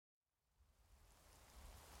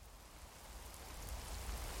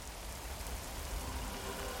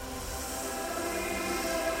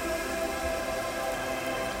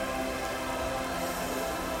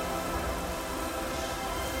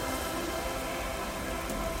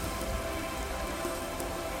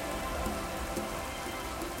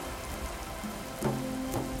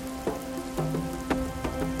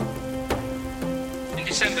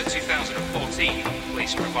December 2014,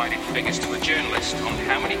 police provided figures to a journalist on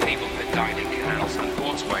how many people had died in canals and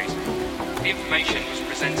waterways. The information was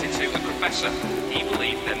presented to a professor. He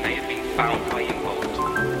believed there may have been foul play involved.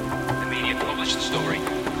 The media published the story,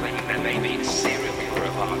 claiming there may be a serial killer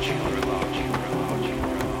at large.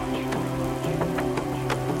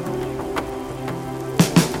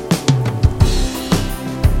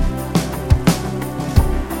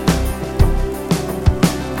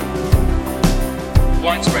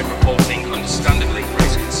 Widespread reporting understandably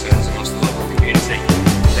raised concerns amongst the local community.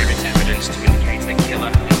 There is evidence to indicate the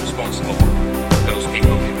killer is responsible. Those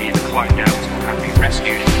people can be either climbed out or have been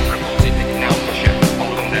rescued and reported the canal pusher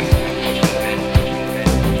following them and pushing them in.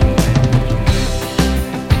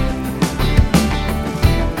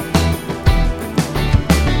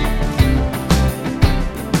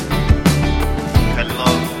 I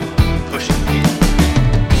love pushing people.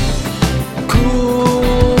 Cool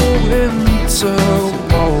winter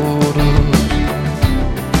water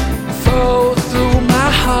flow through my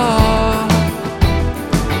heart.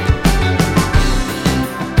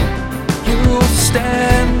 You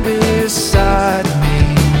stand beside me,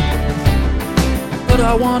 but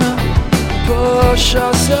I wanna push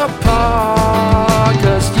us apart.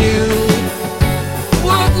 'Cause you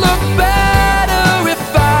would look better if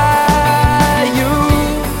you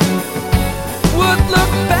would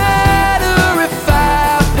look better if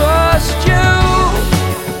I pushed you.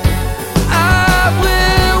 I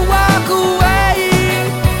will walk away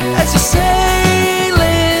as you're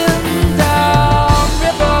sailing down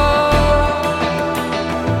river.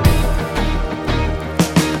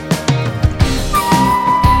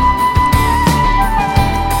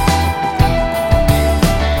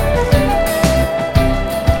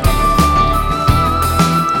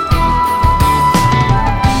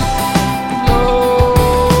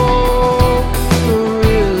 There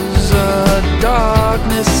is a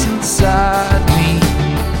darkness inside me.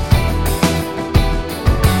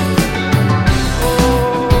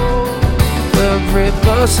 Oh, every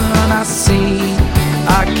person I see,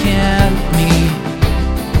 I can't meet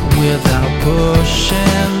without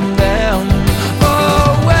pushing them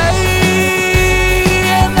away.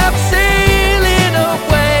 And I'm sailing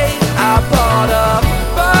away. I bought a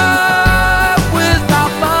boat with my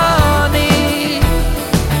money,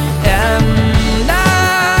 and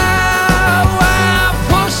now I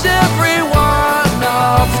push everyone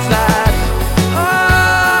off that.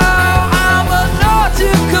 Oh, I'm a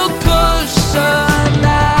nautical pusher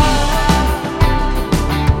now.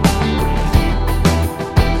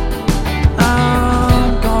 I'm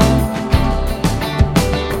gone.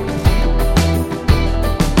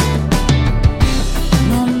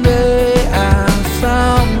 One day I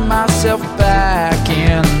found myself back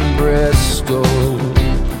in Bristol.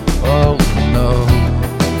 Oh no.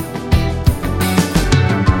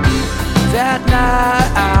 That night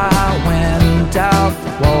I went out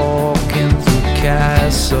walking through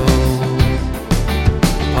Castle.